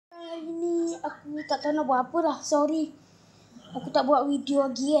aku tak tahu nak buat apa dah. Sorry. Aku tak buat video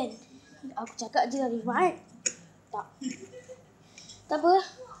lagi kan. Aku cakap je hari Jumaat. Tak apa.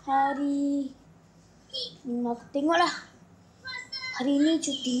 Hari aku tengoklah. Hari ni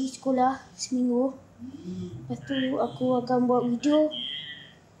cuti sekolah seminggu. Lepas tu aku akan buat video.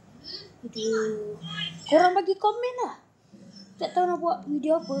 Korang bagi komen lah. Tak tahu nak buat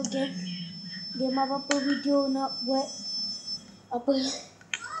video apa, game. Game apa-apa video nak buat. Apa.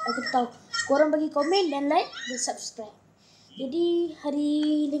 Aku tak tahu. Korang bagi komen dan like dan subscribe. Jadi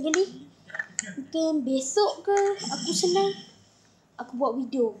hari lain kali, mungkin besok ke aku senang, aku buat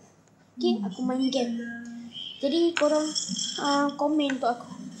video. Okay, aku main game. Jadi korang komen untuk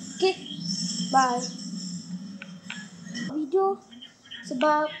aku. Okay, bye. Video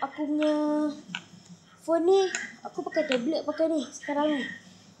sebab aku punya phone ni, aku pakai tablet ni sekarang ni.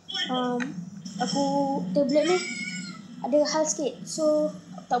 Aku tablet ni ada hal sikit, so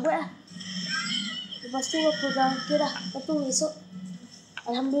aku tak buat lah. Lepas tu aku dah okay dah. Lepas tu esok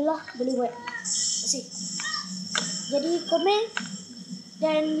alhamdulillah boleh buat. Terima kasih. Jadi komen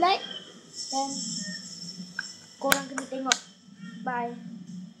dan like dan korang kena tengok. Bye.